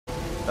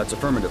That's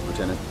affirmative,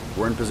 Lieutenant.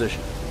 We're in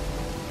position.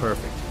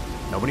 Perfect.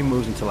 Nobody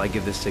moves until I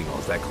give the signal.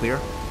 Is that clear?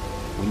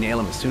 We nail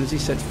him as soon as he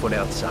sets foot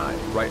outside.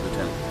 Right,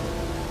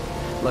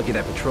 Lieutenant. Lucky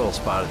that patrol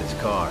spotted his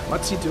car.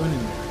 What's he doing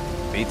in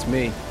there? Beats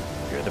me.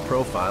 You're the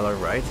profiler,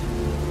 right?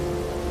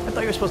 I thought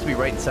you were supposed to be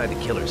right inside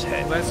the killer's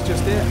head. Well, that's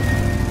just it.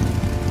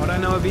 What I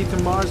know of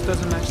Ethan Mars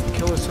doesn't match the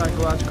killer's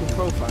psychological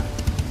profile.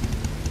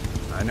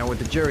 I know what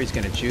the jury's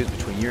gonna choose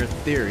between your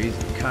theories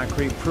and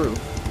concrete proof.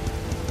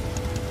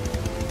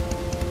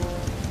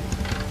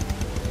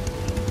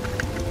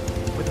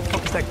 What the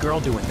fuck is that girl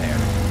doing there?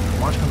 If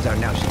Mars comes out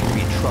now, she's gonna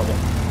be in trouble.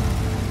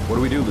 What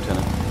do we do,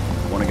 Lieutenant?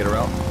 Want to get her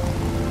out?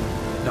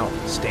 No,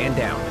 stand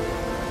down.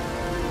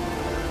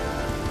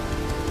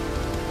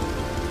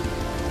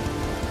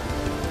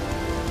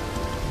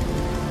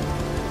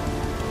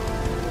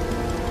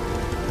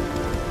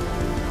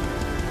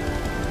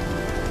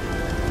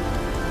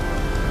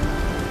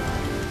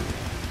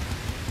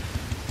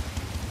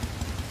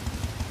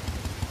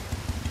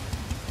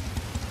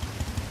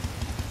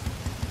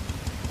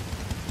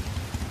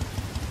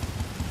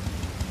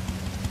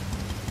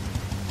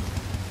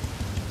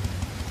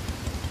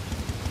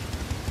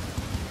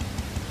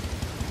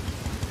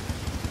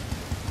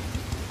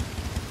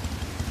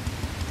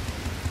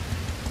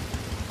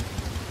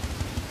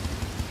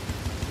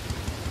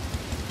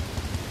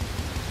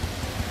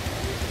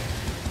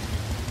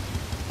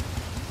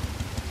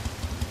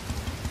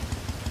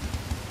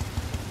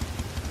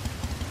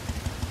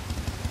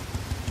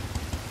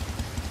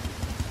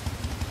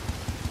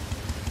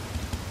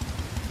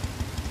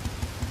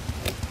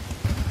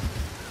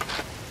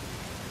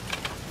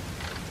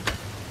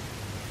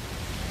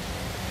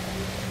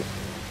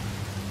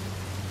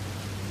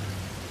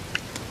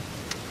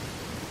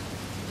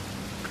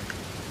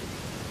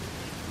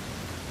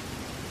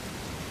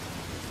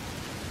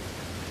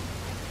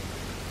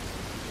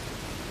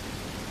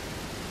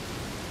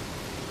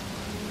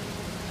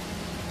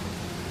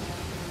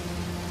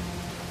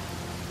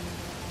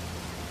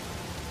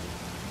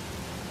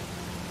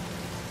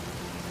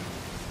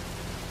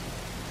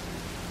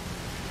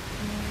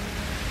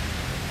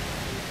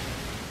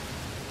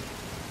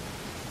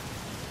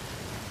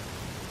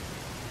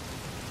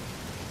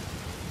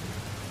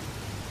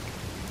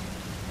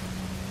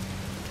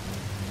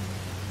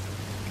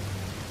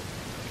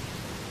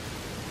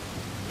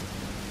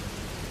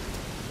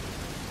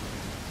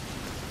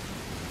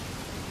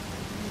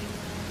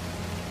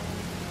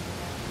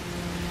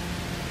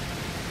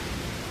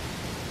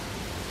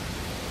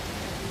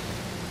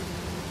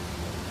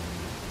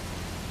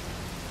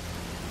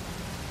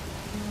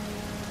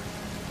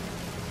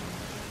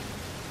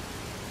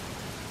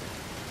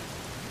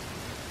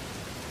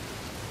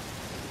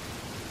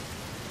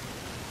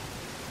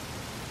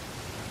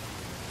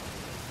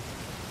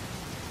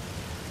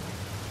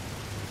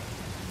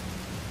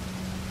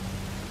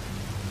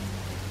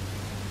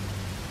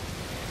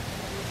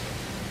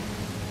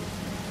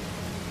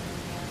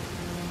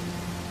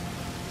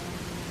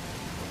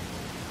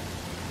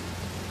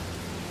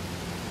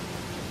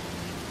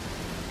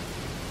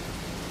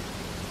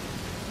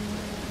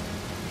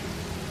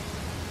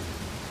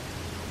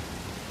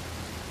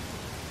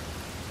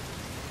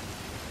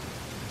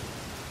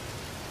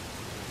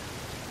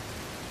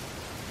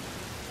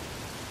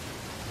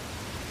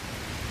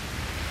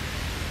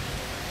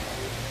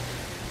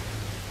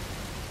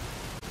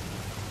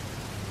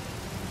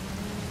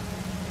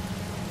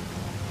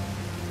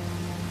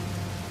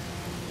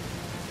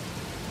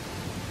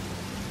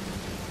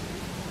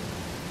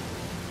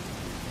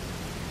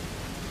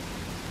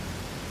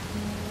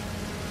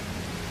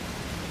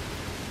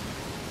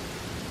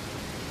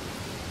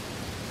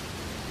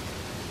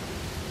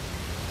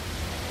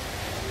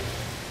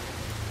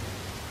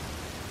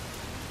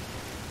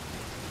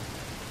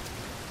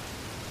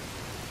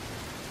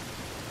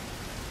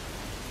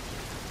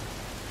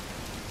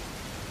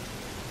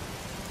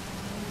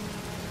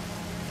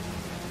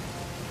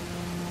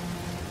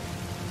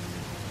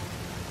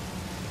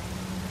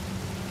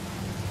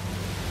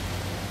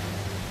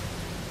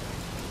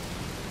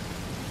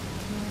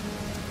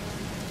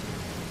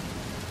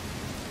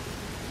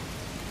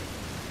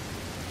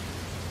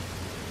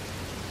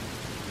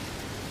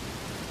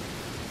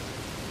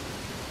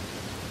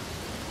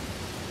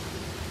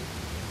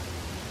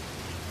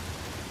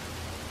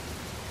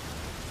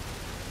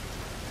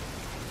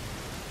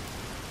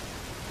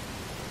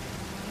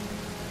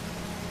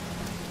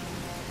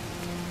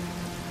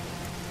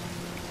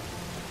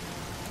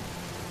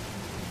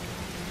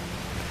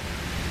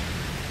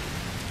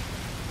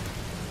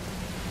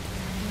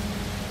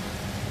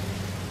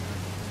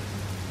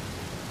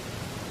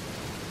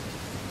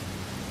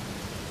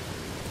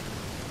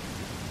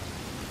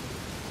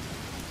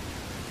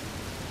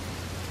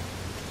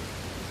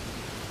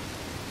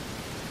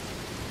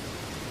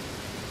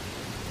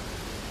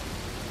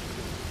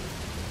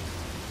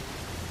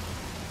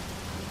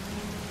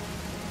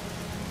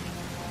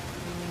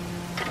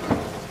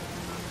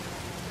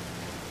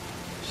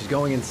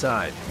 going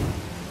inside.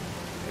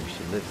 Maybe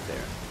she lives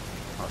there.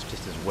 Oh, it's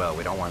just as well.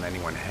 We don't want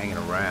anyone hanging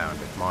around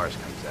if Mars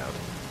comes out.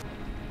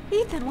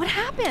 Ethan, what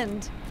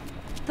happened?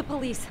 The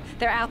police,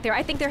 they're out there.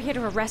 I think they're here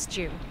to arrest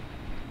you.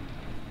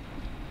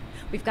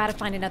 We've got to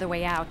find another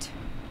way out.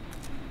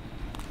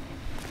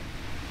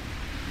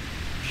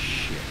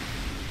 Shit.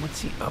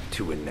 What's he up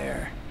to in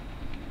there?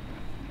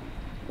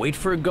 Wait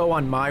for a go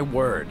on my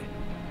word.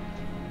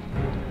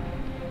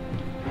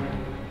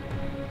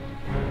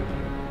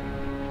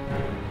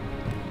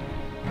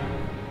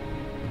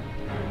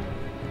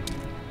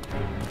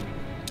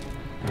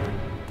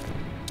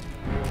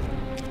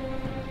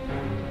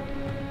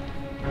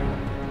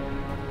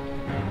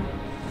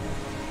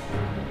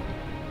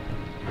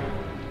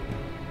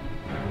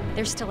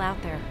 They're still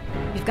out there.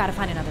 We've got to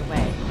find another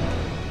way.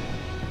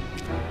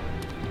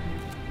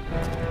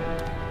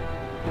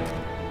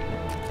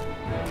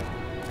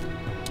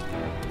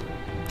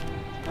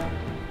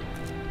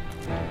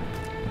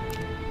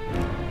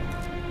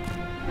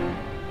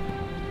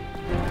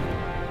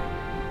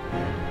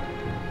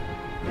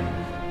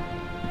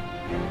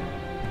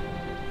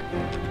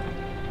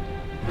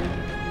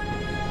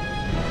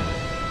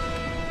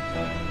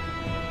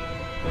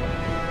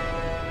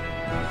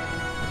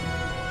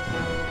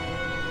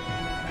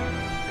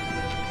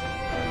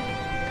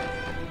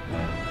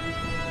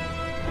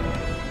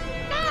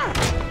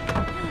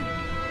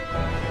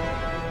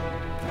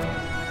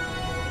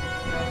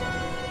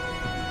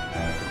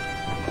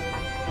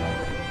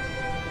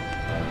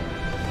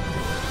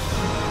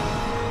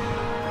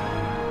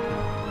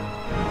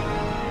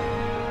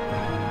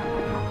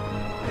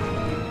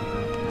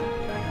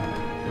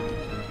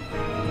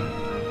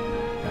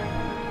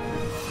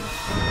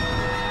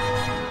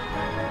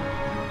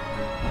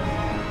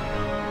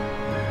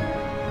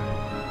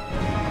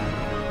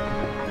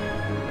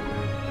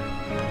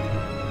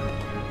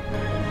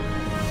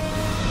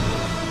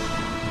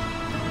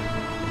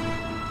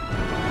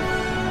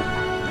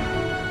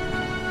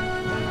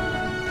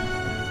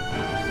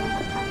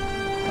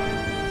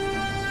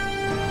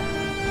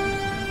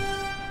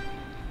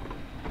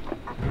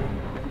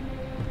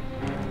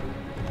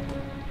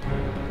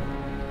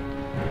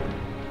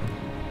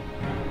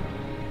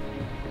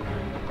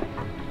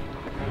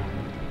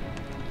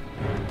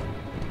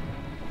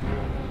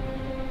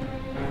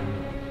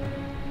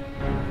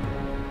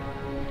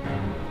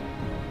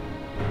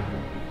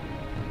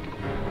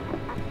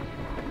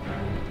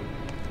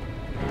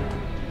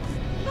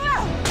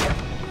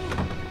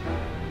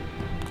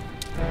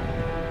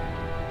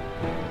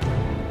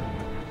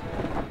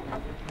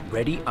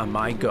 Ready on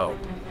my go.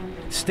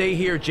 Stay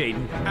here,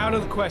 Jaden. Out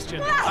of the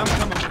question. I'm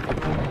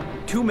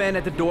coming. 2 men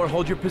at the door,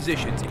 hold your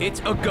positions.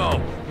 It's a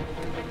go.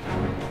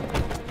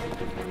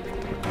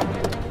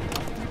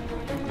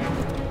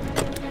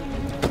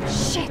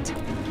 Shit!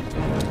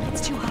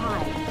 It's too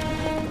high.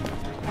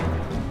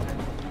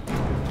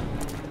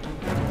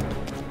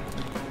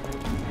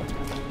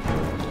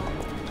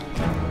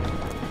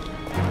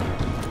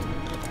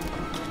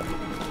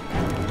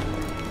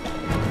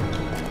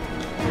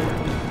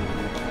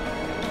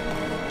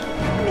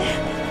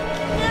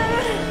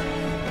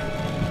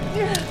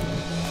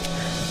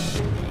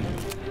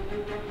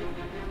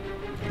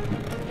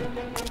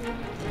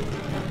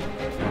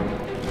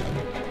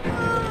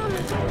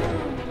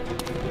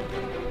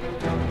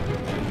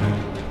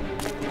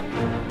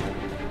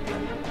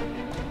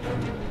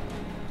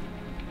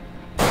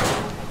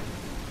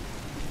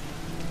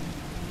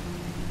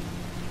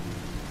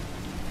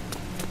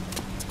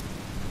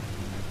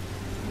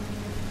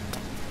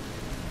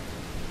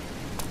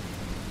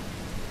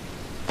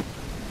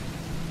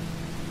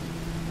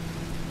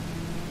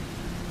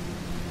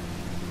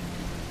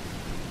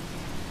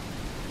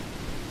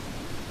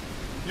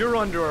 You're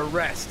under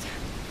arrest.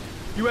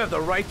 You have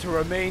the right to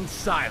remain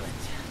silent.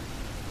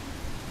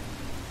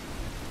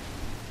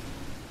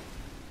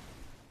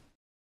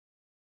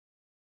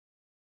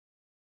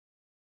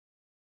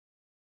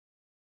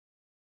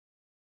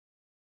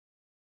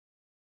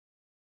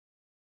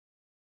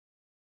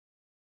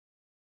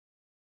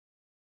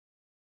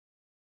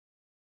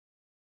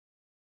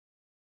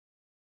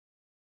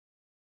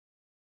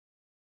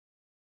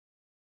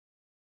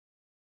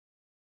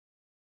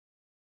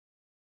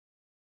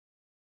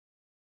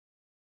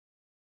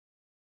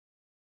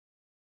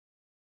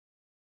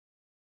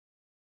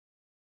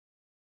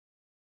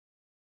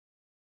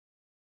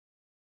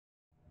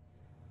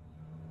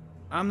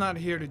 I'm not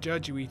here to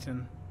judge you,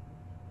 Ethan.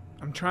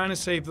 I'm trying to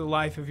save the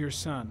life of your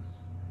son.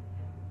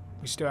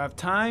 We still have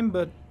time,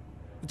 but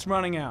it's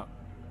running out.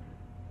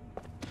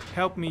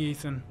 Help me,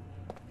 Ethan.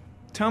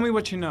 Tell me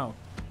what you know.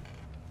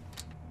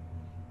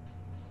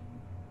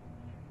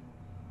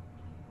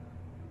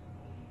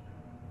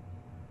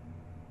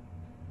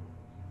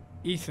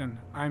 Ethan,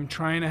 I'm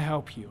trying to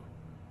help you.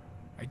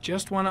 I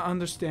just want to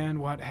understand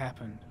what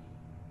happened.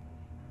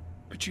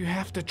 But you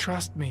have to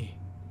trust me.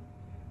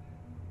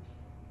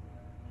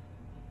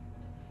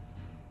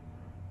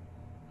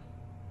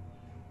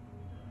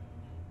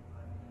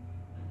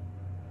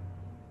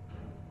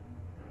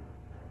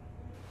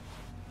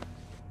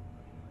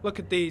 Look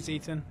at these,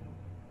 Ethan.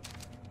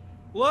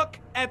 Look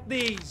at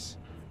these.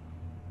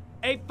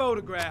 8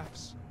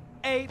 photographs.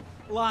 8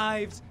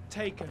 lives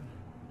taken.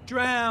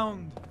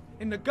 Drowned.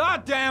 in the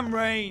goddamn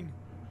rain.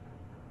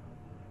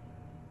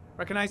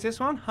 Recognize this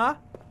one, huh?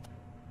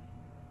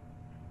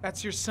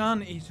 That's your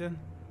son, Ethan.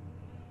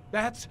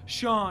 That's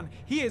Sean.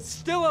 He is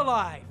still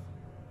alive.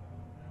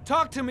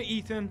 Talk to me,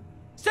 Ethan.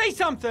 Say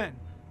something!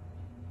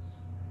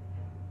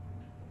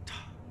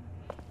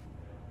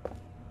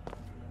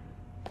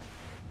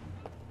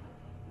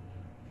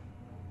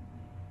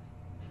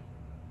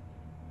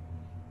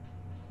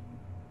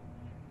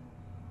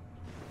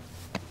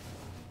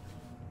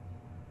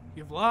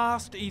 You've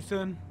lost,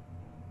 Ethan.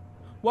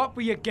 What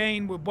will you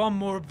gain with one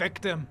more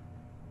victim?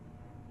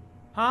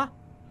 Huh?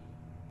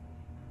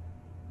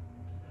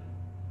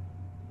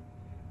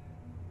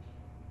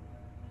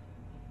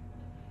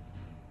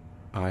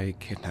 I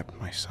kidnapped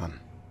my son.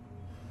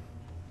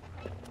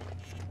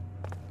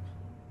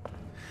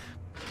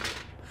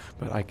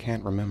 But I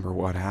can't remember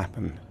what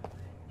happened.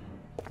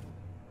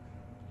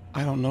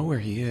 I don't know where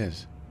he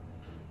is.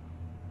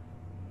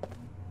 But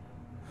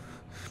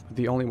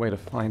the only way to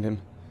find him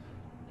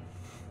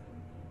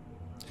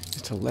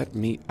is to let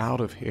me out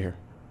of here.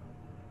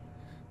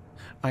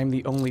 I'm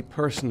the only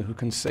person who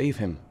can save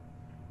him.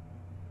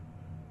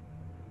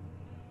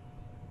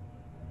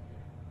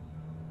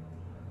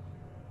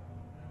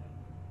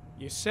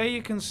 You say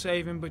you can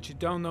save him, but you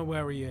don't know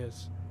where he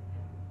is.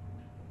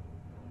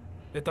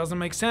 It doesn't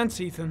make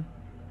sense, Ethan.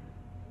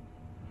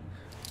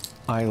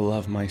 I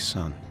love my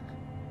son.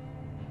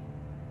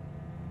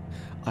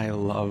 I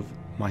love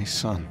my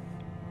son.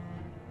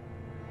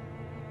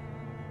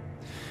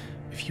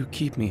 If you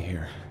keep me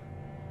here,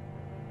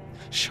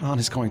 Sean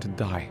is going to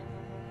die.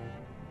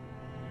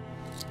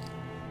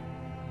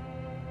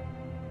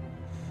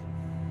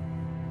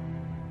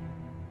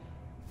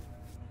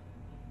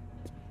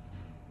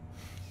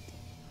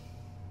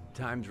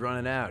 Time's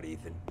running out,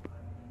 Ethan.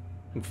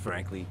 And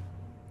frankly,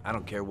 I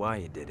don't care why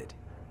you did it.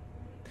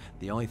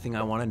 The only thing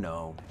I want to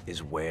know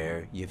is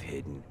where you've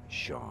hidden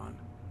Sean.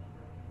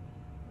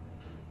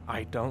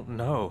 I don't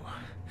know.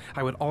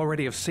 I would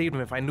already have saved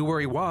him if I knew where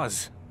he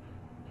was.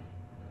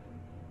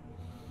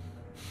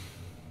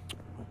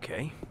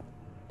 Okay.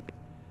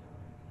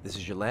 This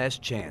is your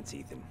last chance,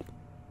 Ethan.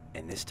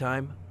 And this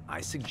time,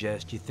 I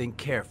suggest you think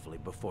carefully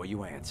before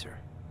you answer.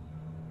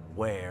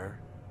 Where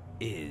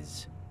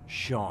is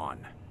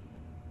Sean?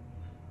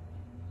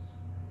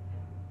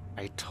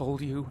 I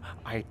told you,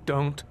 I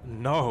don't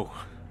know.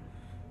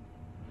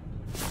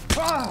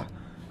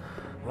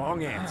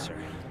 Wrong answer.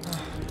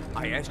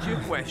 I asked you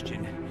a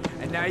question,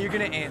 and now you're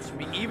gonna answer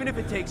me, even if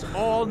it takes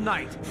all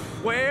night.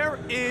 Where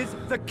is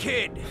the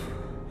kid?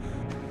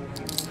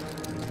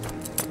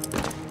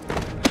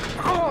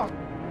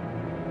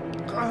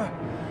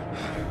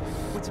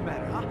 What's the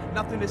matter, huh?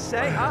 Nothing to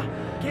say, huh?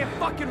 Can't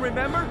fucking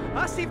remember?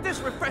 Huh? See if this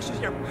refreshes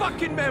your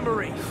fucking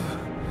memory.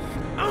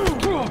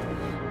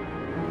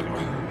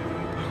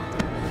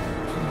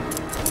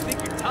 Think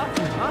you're tough,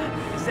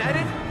 huh? Is that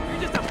it?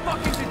 You're just a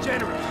fucking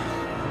degenerate.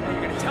 Now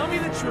you're gonna tell me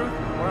the truth,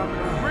 or I'm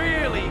gonna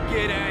really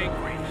get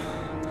angry.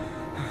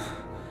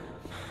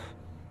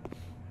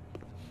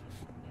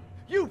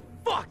 You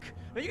fuck!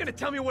 Are you gonna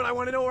tell me what I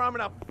want to know, or I'm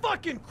gonna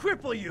fucking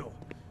cripple you?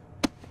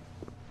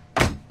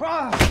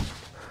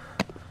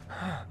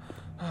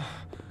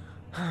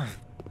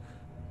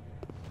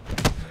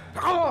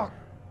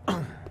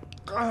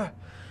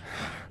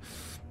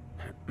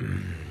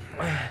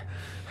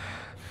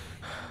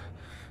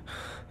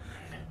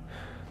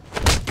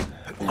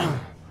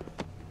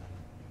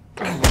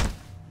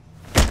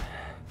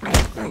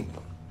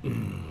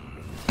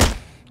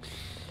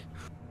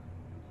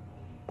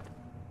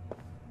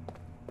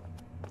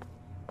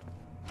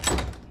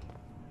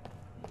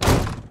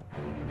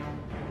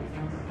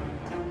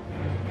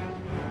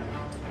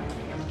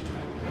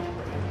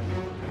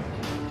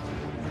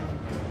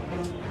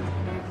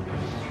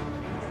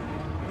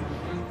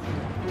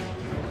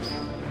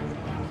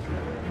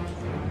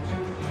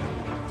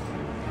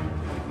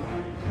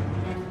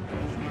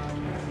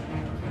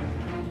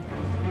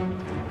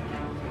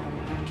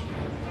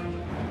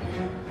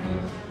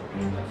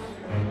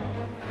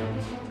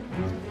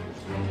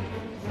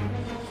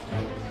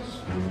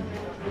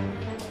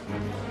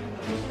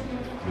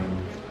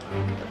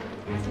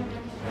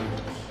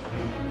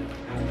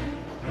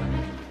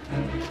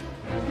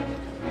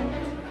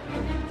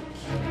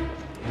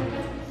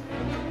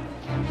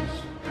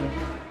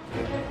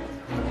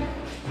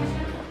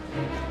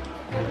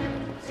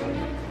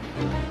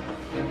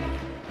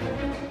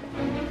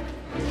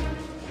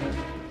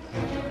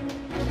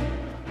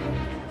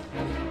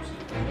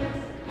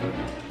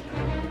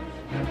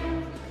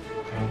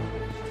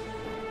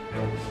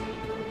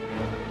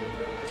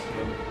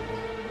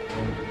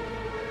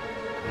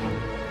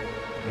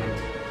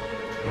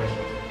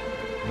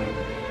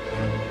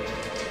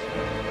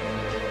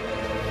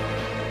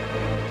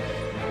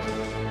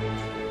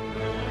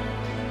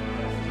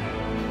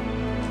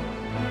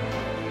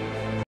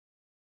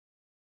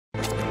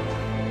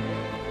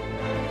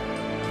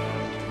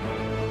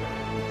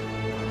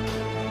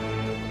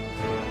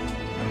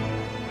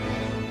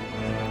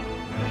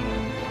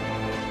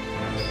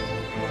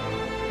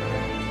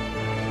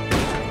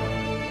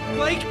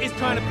 Blake is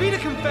trying to beat a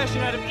confession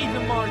out of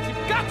Ethan Mars.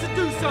 You've got to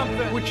do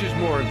something! Which is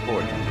more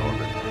important,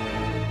 Norman?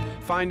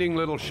 Finding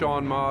little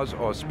Sean Mars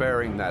or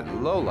sparing that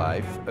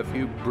lowlife a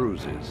few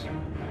bruises?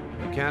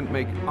 You can't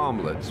make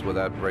omelets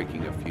without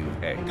breaking a few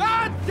eggs.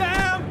 God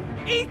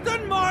damn!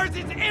 Ethan Mars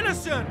is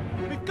innocent!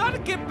 We've got to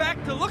get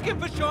back to looking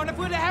for Sean if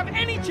we're to have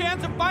any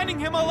chance of finding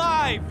him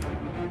alive!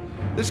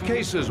 This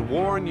case has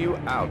worn you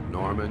out,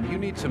 Norman. You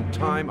need some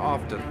time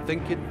off to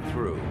think it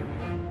through.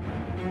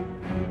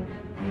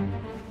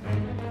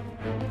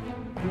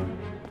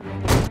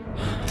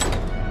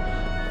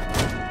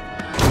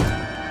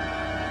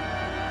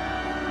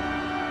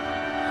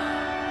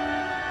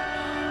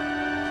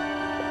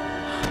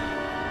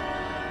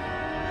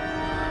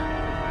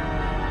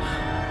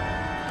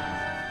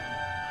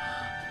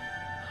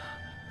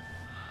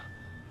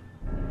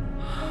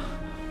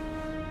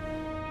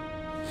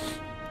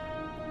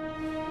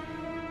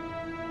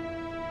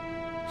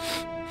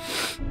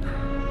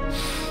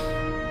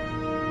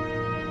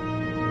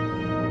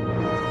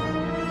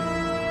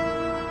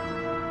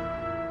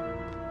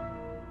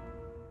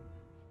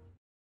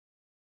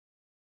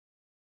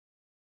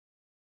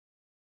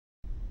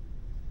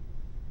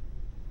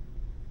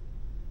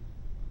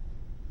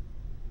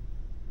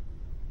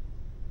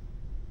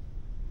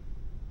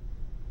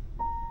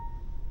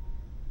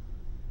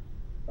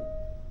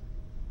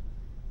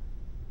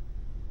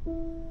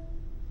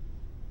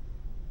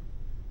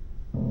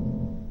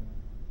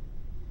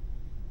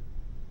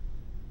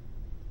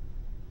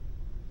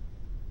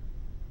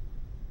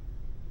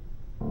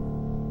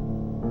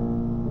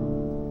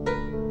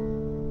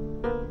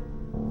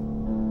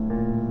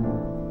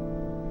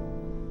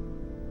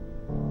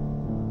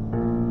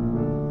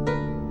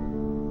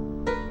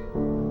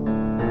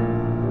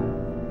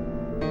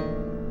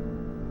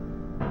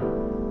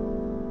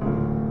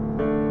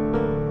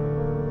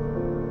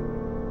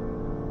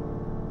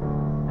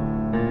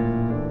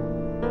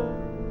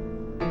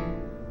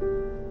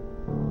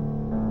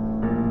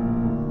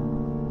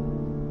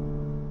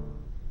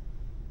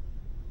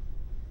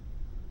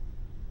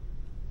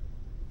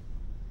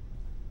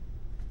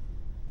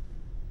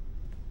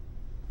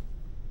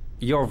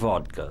 Your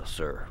vodka,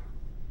 sir.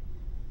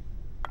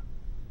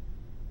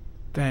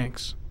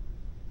 Thanks.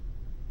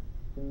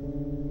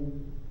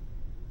 You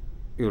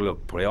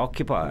look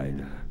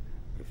preoccupied,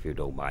 if you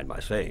don't mind my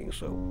saying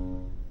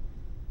so.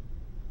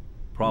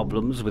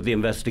 Problems with the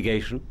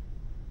investigation?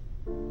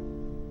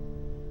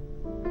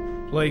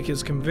 Blake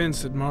is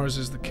convinced that Mars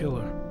is the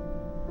killer.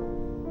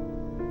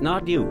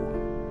 Not you.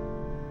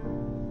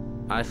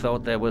 I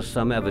thought there was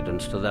some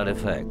evidence to that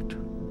effect.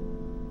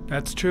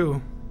 That's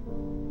true.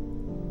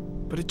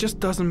 But it just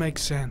doesn't make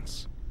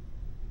sense.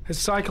 His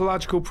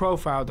psychological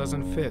profile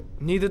doesn't fit.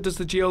 Neither does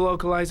the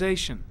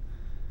geolocalization.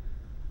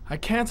 I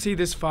can't see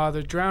this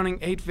father drowning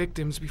 8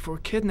 victims before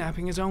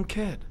kidnapping his own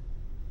kid.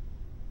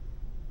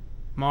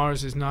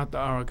 Mars is not the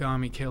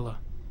origami killer.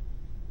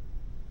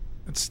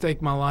 I'd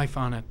stake my life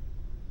on it.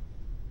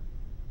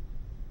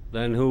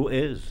 Then who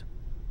is?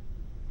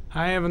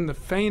 I haven't the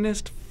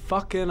faintest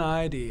fucking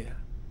idea.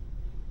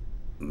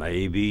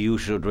 Maybe you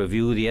should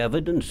review the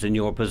evidence in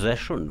your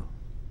possession.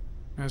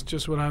 That's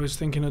just what I was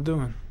thinking of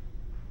doing.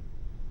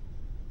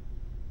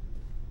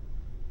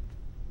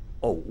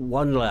 Oh,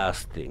 one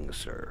last thing,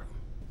 sir.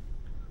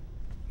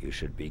 You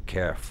should be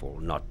careful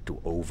not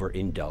to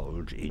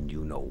overindulge in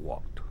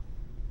you-know-what.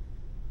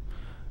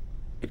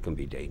 It can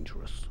be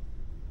dangerous.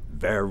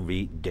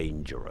 Very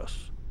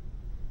dangerous.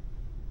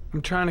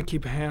 I'm trying to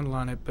keep a handle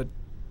on it, but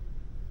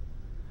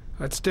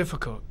that's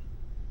difficult.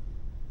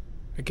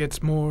 It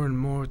gets more and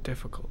more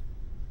difficult.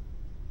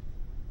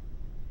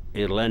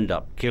 It'll end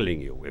up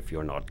killing you if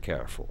you're not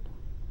careful.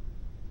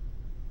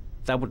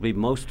 That would be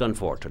most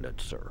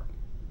unfortunate, sir.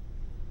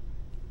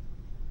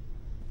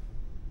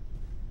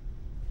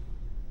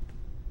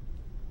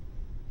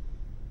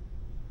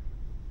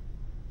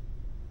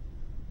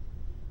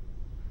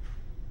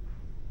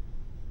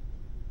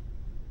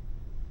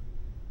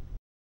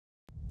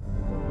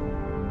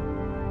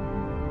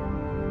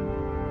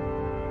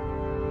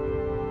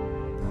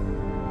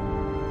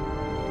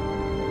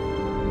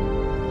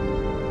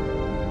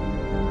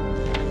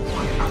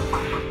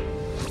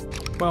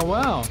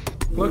 Well,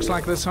 looks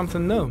like there's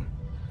something new.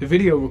 The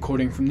video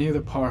recording from near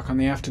the park on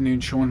the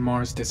afternoon Sean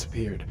Mars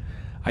disappeared.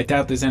 I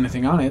doubt there's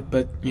anything on it,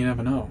 but you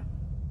never know.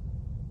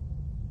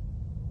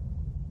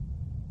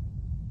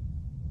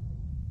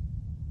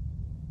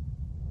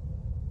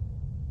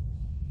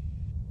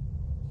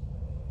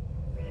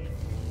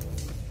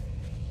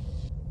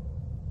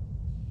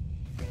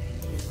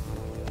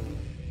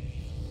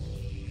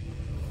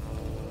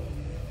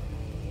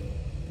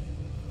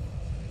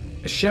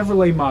 A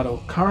Chevrolet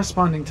model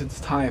corresponding to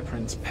the tire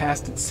prints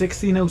passed at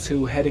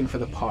 16:02 heading for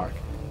the park,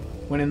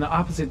 when in the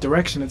opposite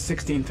direction at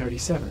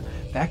 16:37.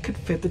 That could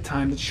fit the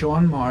time that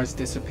Sean Mars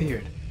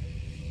disappeared.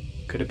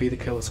 Could it be the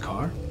killer's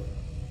car?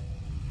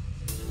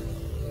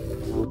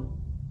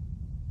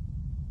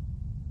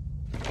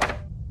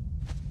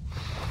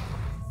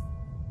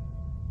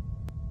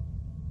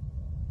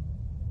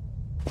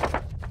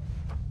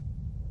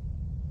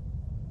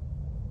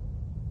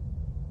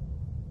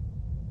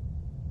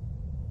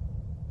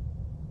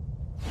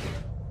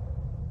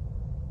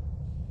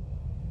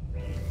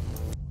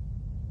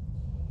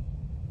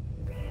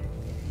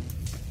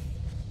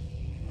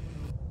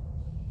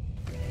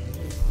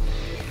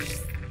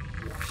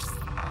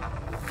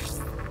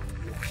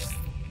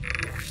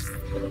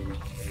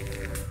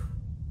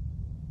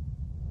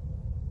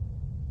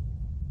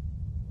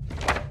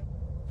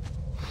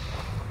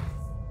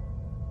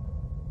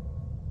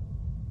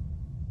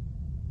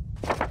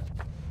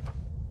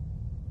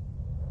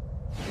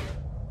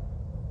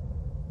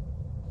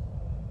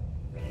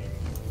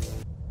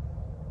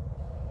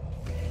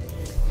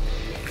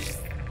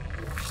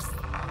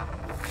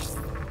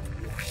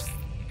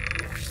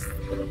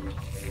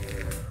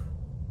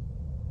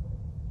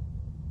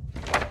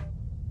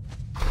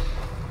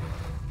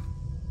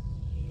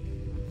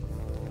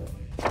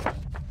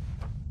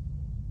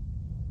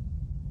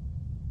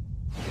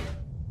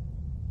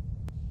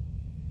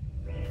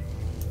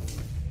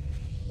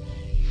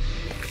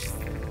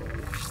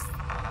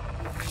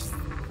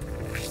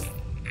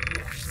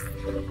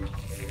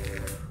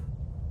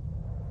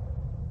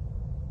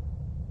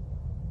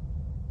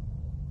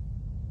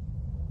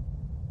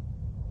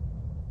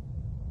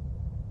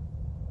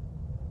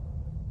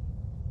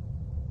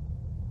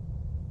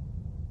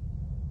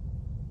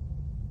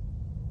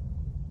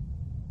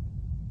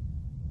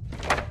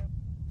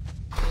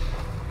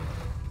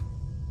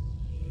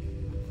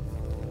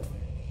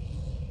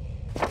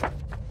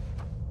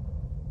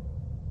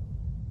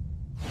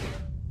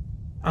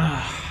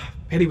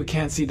 Pity we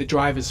can't see the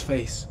driver's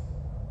face.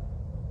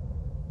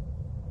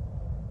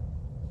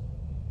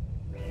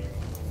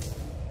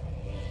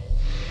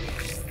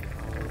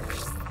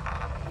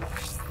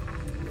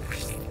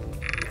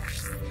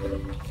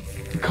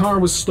 The car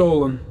was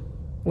stolen.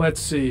 Let's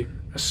see.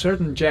 A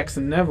certain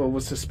Jackson Neville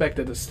was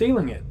suspected of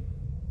stealing it,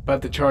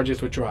 but the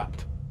charges were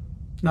dropped.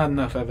 Not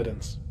enough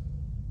evidence.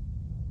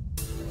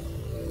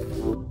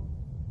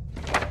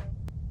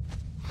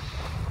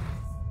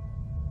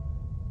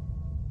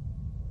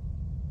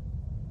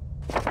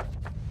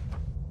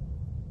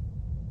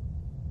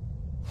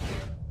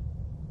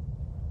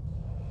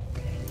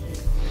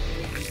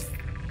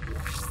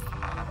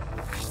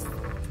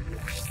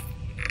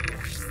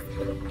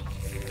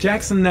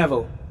 Jackson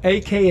Neville,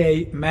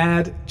 aka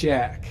Mad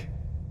Jack,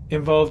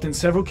 involved in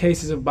several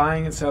cases of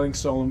buying and selling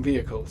stolen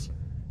vehicles.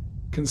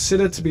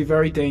 Considered to be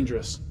very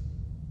dangerous.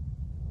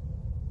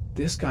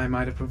 This guy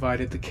might have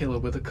provided the killer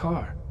with a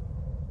car.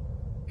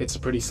 It's a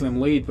pretty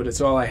slim lead, but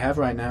it's all I have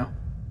right now.